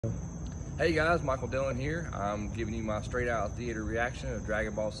Hey guys, Michael Dillon here. I'm giving you my straight out theater reaction of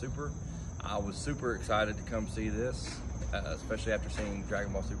Dragon Ball Super. I was super excited to come see this, especially after seeing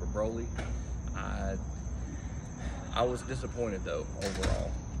Dragon Ball Super Broly. I was disappointed though,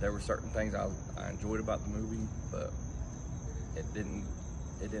 overall. There were certain things I enjoyed about the movie, but it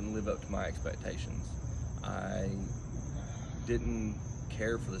didn't live up to my expectations. I didn't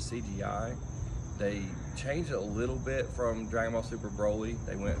care for the CGI. They changed it a little bit from Dragon Ball Super Broly.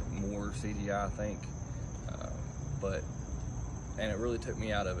 They went more CGI, I think, and it really took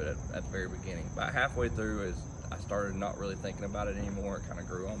me out of it at the very beginning. About halfway through, as I started not really thinking about it anymore, it kind of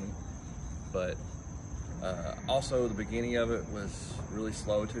grew on me. But also, the beginning of it was really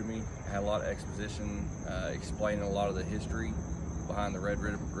slow to me. It had a lot of exposition, explaining a lot of the history behind the Red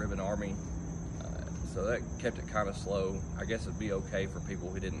Ribbon Army. So that kept it kind of slow. I guess it'd be okay for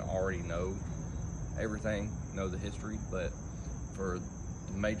people who didn't already know everything, know the history, but for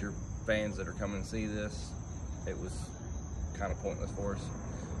the major fans that are coming to see this, it was kind of pointless for us.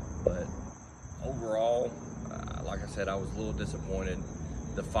 But overall, like I said, I was a little disappointed.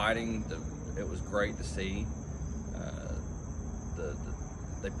 The fighting, it was great to see.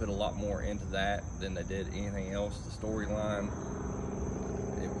 They put a lot more into that than they did anything else. The storyline,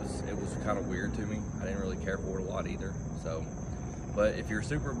 it was kind of weird to me. I didn't really care for it a lot either. So, but if you're a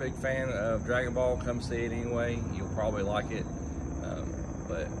super big fan of Dragon Ball, come see it anyway. You'll probably like it.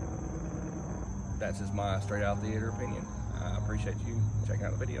 But that's just my straight out theater opinion. I appreciate you checking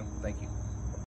out the video. Thank you.